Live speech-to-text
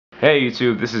Hey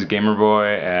YouTube, this is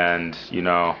Gamerboy, and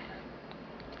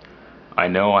I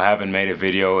know I haven't made a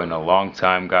video in a long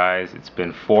time, guys. It's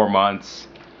been 4 months.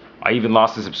 I even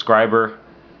lost a subscriber.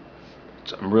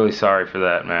 So I'm really sorry for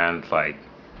that, man. Like,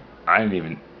 I didn't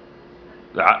even,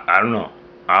 I don't know.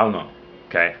 I don't know.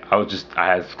 Okay, I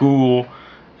had school,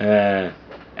 and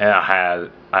I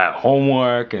had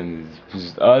homework and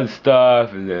just other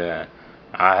stuff, and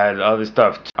I had other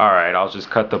stuff. All right, I'll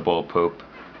just cut the bull poop.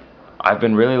 I've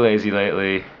been really lazy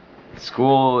lately.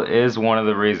 School is one of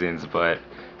the reasons, but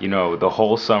the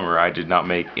whole summer I did not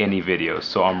make any videos.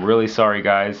 So I'm really sorry,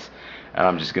 guys.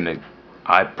 And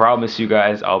I promise you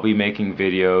guys I'll be making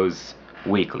videos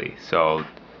weekly. So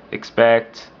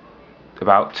expect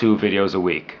about 2 videos a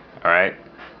week, alright?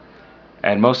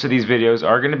 And most of these videos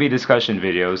are going to be discussion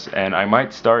videos, and I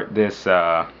might start this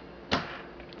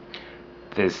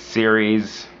this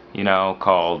series,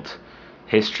 called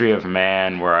History of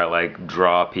Man, where I like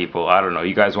draw people. I don't know.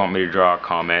 You guys want me to draw a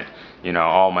comment?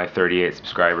 All my 38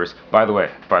 subscribers. By the way,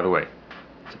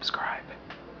 subscribe.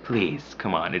 Please,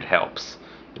 come on, it helps.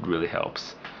 It really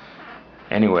helps.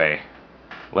 Anyway,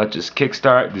 let's just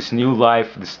kickstart this new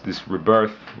life, this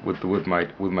rebirth with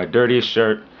my dirtiest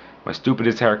shirt, my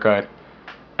stupidest haircut,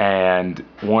 and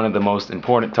one of the most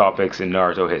important topics in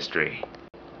Naruto history.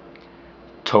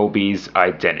 Tobi's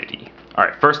identity.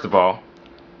 Alright, first of all,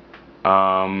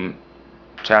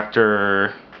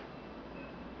 chapter,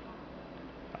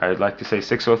 I'd like to say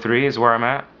 603 is where I'm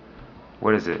at.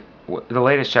 What is it? The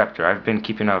latest chapter. I've been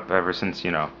keeping up ever since,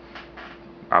 I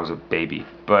was a baby.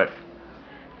 But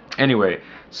anyway,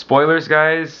 spoilers,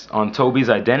 guys, on Tobi's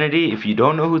identity. If you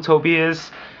don't know who Tobi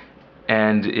is,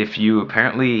 and if you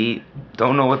apparently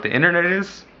don't know what the internet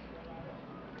is,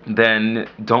 then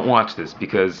don't watch this,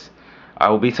 because I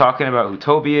will be talking about who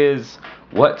Tobi is,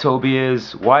 what Tobi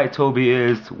is, why Tobi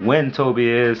is, when Tobi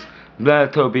is, blah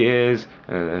Tobi is,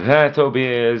 and that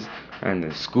Tobi is, and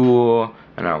the school,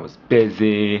 and I was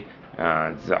busy.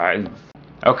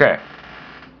 Okay.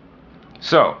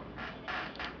 So,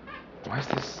 why is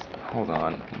this? Hold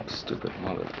on, stupid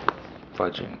mother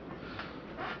fudging.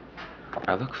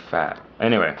 I look fat.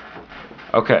 Anyway,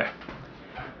 okay.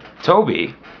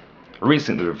 Tobi,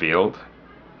 recently revealed,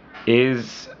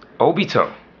 is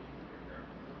Obito.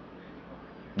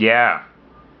 Yeah.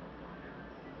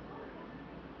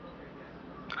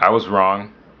 I was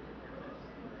wrong.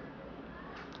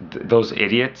 Those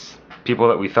idiots, people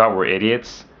that we thought were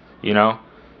idiots, you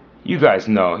guys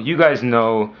know.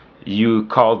 You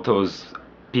called those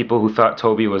people who thought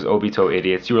Tobi was Obito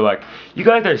idiots. You were like, you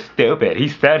guys are stupid. He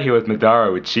said he was Madara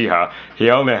Uchiha.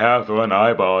 He only has one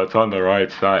eyeball. It's on the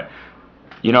right side.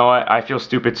 You know what? I feel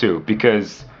stupid too,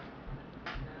 because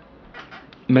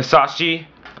Masashi,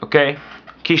 okay,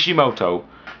 Kishimoto,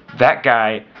 that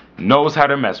guy knows how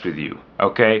to mess with you,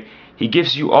 okay? He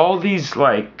gives you all these,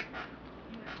 like,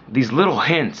 these little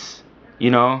hints,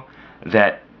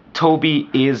 that Tobi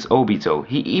is Obito.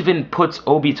 He even puts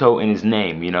Obito in his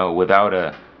name, without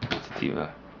a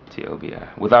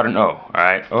without an O,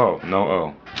 alright? Oh, no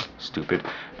O. Stupid.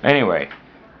 Anyway.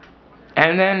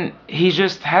 And then he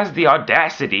just has the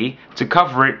audacity to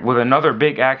cover it with another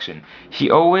big action.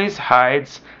 He always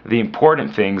hides the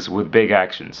important things with big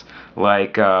actions.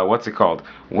 Like, what's it called?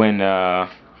 When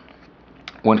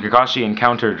Kakashi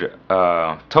encountered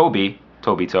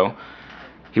Tobito,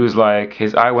 he was like,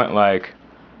 his eye went like,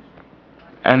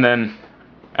 and then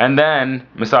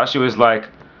Masashi was like,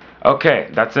 okay,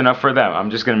 that's enough for them. I'm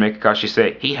just gonna make Kakashi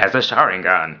say, he has a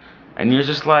Sharingan. And you're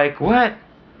just like, what?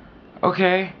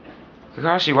 Okay.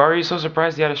 Kakashi, why are you so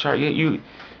surprised he had a Sharingan?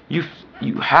 You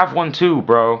have one too,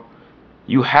 bro.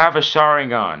 You have a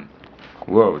Sharingan.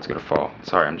 Whoa, it's gonna fall.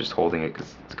 Sorry, I'm just holding it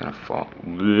because it's gonna fall.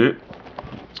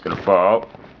 It's gonna fall.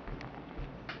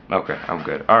 Okay, I'm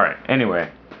good. Alright,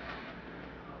 anyway.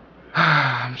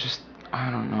 I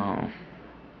don't know.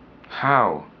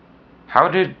 How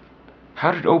did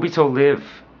Obito live?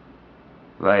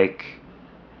 Like,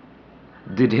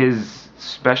 did his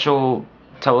special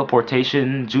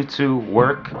teleportation jutsu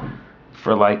work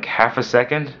for like half a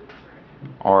second?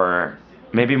 Or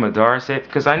maybe Madara said,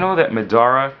 because I know that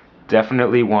Madara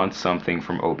definitely wants something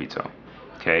from Obito.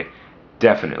 Okay,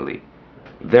 definitely.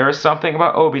 There is something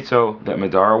about Obito that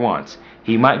Madara wants.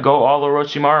 He might go all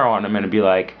Orochimaru on him and be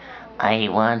like, I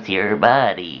want your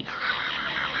body.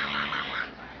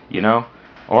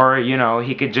 Or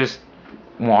he could just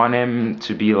want him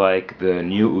to be like the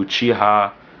new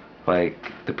Uchiha,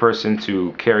 like the person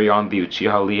to carry on the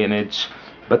Uchiha lineage.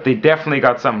 But they definitely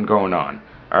got something going on,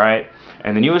 alright?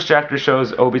 And the newest chapter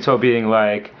shows Obito being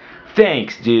like,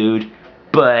 thanks, dude,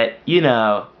 but,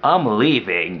 I'm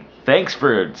leaving. Thanks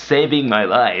for saving my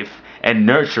life. and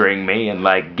nurturing me and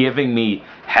like giving me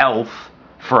health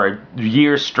for a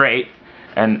year straight.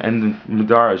 And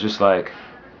Madara's just like,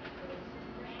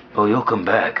 oh, you'll come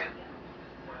back.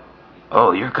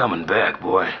 Oh, you're coming back,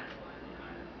 boy.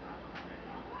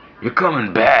 You're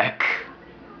coming back.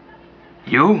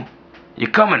 You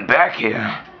coming back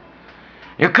here.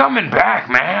 You're coming back,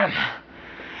 man.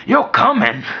 You're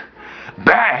coming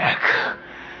back.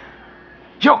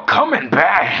 You're coming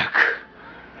back.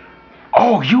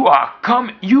 Oh, you are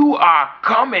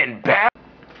coming back.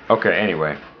 Okay,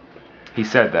 anyway. He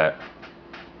said that.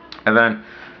 And then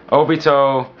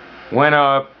Obito went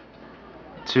up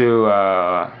to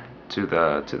the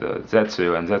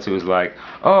Zetsu, and Zetsu was like,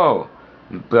 "Oh,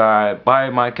 by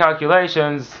my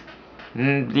calculations,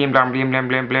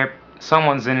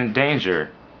 someone's in danger.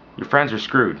 Your friends are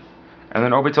screwed." And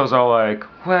then Obito's all like,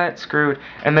 "What? Screwed?"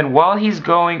 And then while he's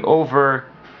going over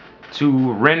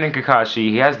to Rin and Kakashi,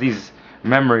 he has these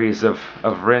memories of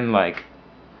Rin like,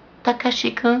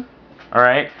 Takashi-kun.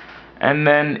 Alright? And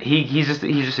then he just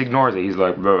ignores it. He's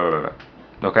like, blah, blah, blah.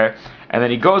 Okay? And then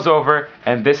he goes over,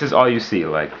 and this is all you see.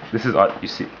 Like, this is all you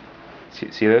see.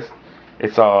 See this?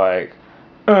 It's all like,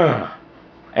 ugh.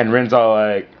 And Rin's all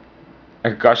like,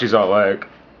 and Kakashi's all like,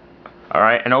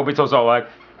 alright? And Obito's all like,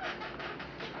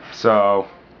 so,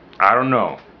 I don't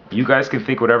know. You guys can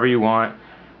think whatever you want.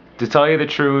 To tell you the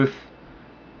truth,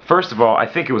 first of all, I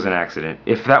think it was an accident.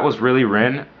 If that was really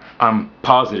Rin, I'm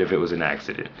positive it was an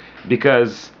accident.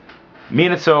 Because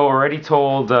Minato already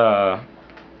told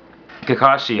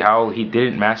Kakashi how he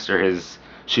didn't master his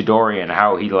Chidori and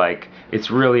how he, like,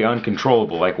 it's really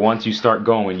uncontrollable. Like, once you start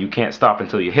going, you can't stop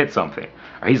until you hit something.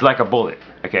 He's like a bullet,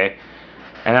 okay?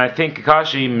 And I think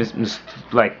Kakashi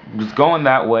was going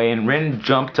that way, and Rin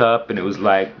jumped up, and it was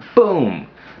like, boom!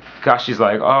 Kakashi's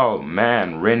like, oh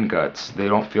man, Rin guts, they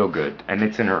don't feel good. And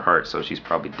it's in her heart, so she's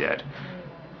probably dead.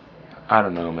 I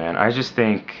don't know, man. I just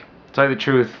think, to tell you the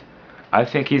truth, I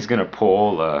think he's gonna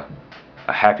pull a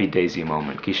Happy Daisy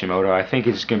moment, Kishimoto. I think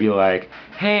he's just gonna be like,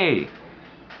 hey,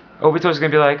 Obito's gonna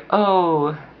be like,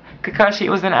 oh, Kakashi, it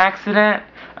was an accident?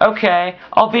 Okay,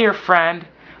 I'll be your friend.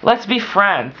 Let's be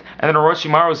friends. And then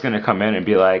Orochimaru's gonna come in and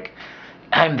be like,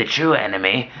 I'm the true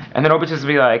enemy. And then Obito's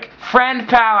gonna be like, friend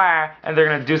power! And they're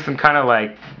gonna do some kind of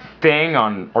like thing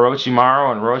on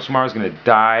Orochimaru, and Orochimaru's gonna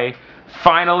die.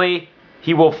 Finally,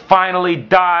 he will finally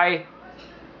die.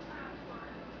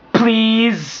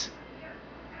 Please.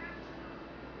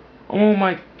 Oh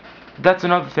my, that's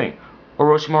another thing.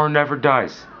 Orochimaru never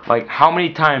dies. Like, how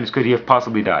many times could he have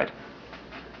possibly died?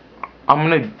 I'm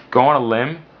gonna go on a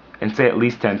limb and say at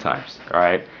least 10 times,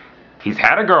 alright? He's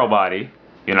had a girl body,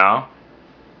 you know?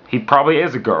 He probably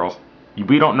is a girl.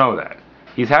 We don't know that.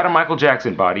 He's had a Michael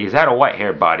Jackson body. He's had a white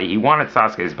hair body. He wanted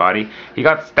Sasuke's body. He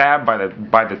got stabbed by the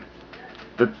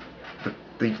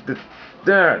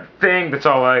thing that's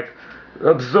all like,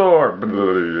 absorb.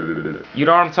 You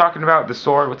know what I'm talking about? The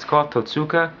sword, what's it called?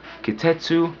 Totsuka?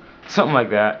 Kitetsu? Something like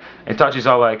that. And Tachi's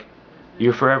all like,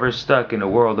 you're forever stuck in a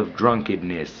world of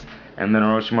drunkenness. And then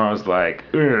Orochimaru's like,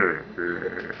 ugh.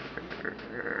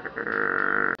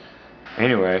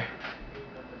 Anyway.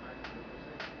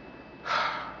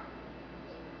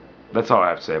 That's all I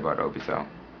have to say about Obito.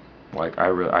 Like,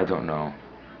 I don't know.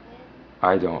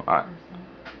 I don't know.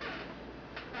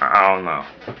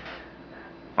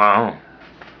 I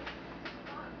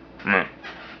don't.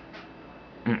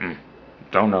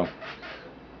 Don't know.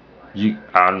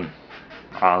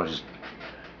 I'll just.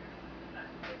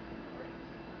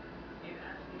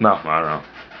 No, I don't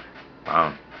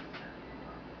know.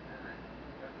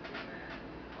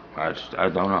 I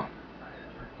don't know.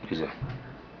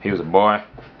 He was a boy.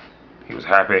 He was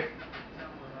happy.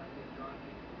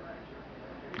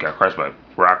 Got crushed by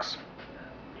rocks.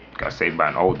 Got saved by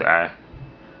an old guy.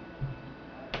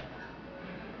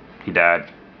 He died.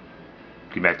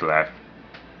 Came back to life.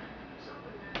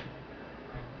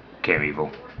 Became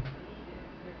evil.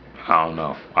 I don't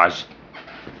know.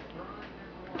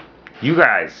 You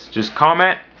guys, just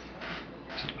comment.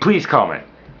 Please comment.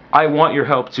 I want your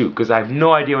help too, because I have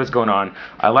no idea what's going on.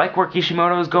 I like where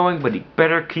Kishimoto is going, but he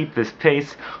better keep this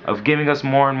pace of giving us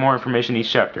more and more information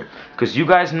each chapter. Because you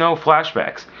guys know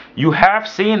flashbacks. You have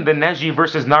seen the Neji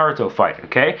versus Naruto fight,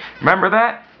 okay? Remember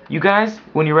that? You guys,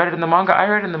 when you read it in the manga, I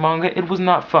read it in the manga, it was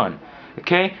not fun.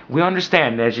 Okay? We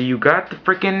understand, Neji. You got the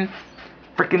freaking,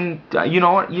 you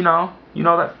know what? You know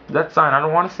that sign. I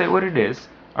don't want to say what it is.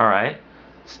 Alright?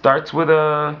 Starts with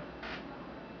a...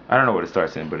 I don't know what it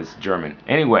starts in, but it's German.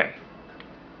 Anyway,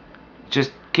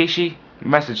 just Kishi,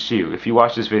 message to you. If you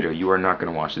watch this video, you are not going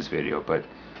to watch this video, but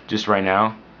just right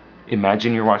now,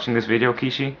 imagine you're watching this video,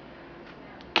 Kishi.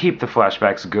 Keep the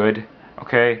flashbacks good,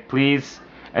 okay? Please.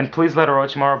 And please let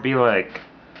Orochimaru be like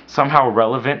somehow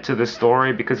relevant to this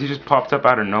story, because he just popped up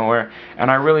out of nowhere,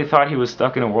 and I really thought he was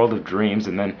stuck in a world of dreams,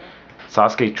 and then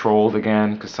Sasuke trolled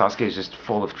again, because Sasuke is just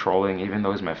full of trolling, even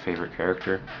though he's my favorite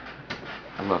character.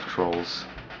 I love trolls.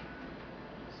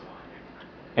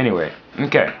 Anyway,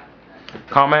 okay.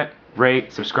 Comment,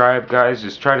 rate, subscribe, guys.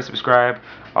 Just try to subscribe.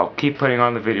 I'll keep putting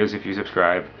on the videos if you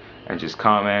subscribe. And just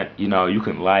comment. You know, you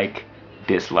can like,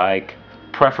 dislike,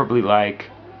 preferably like.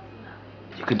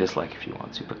 You can dislike if you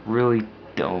want to, but really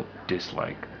don't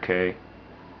dislike, okay?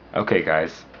 Okay,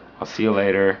 guys. I'll see you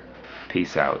later.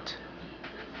 Peace out.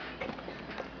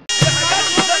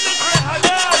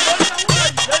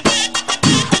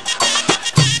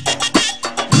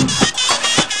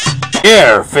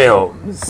 Air Films.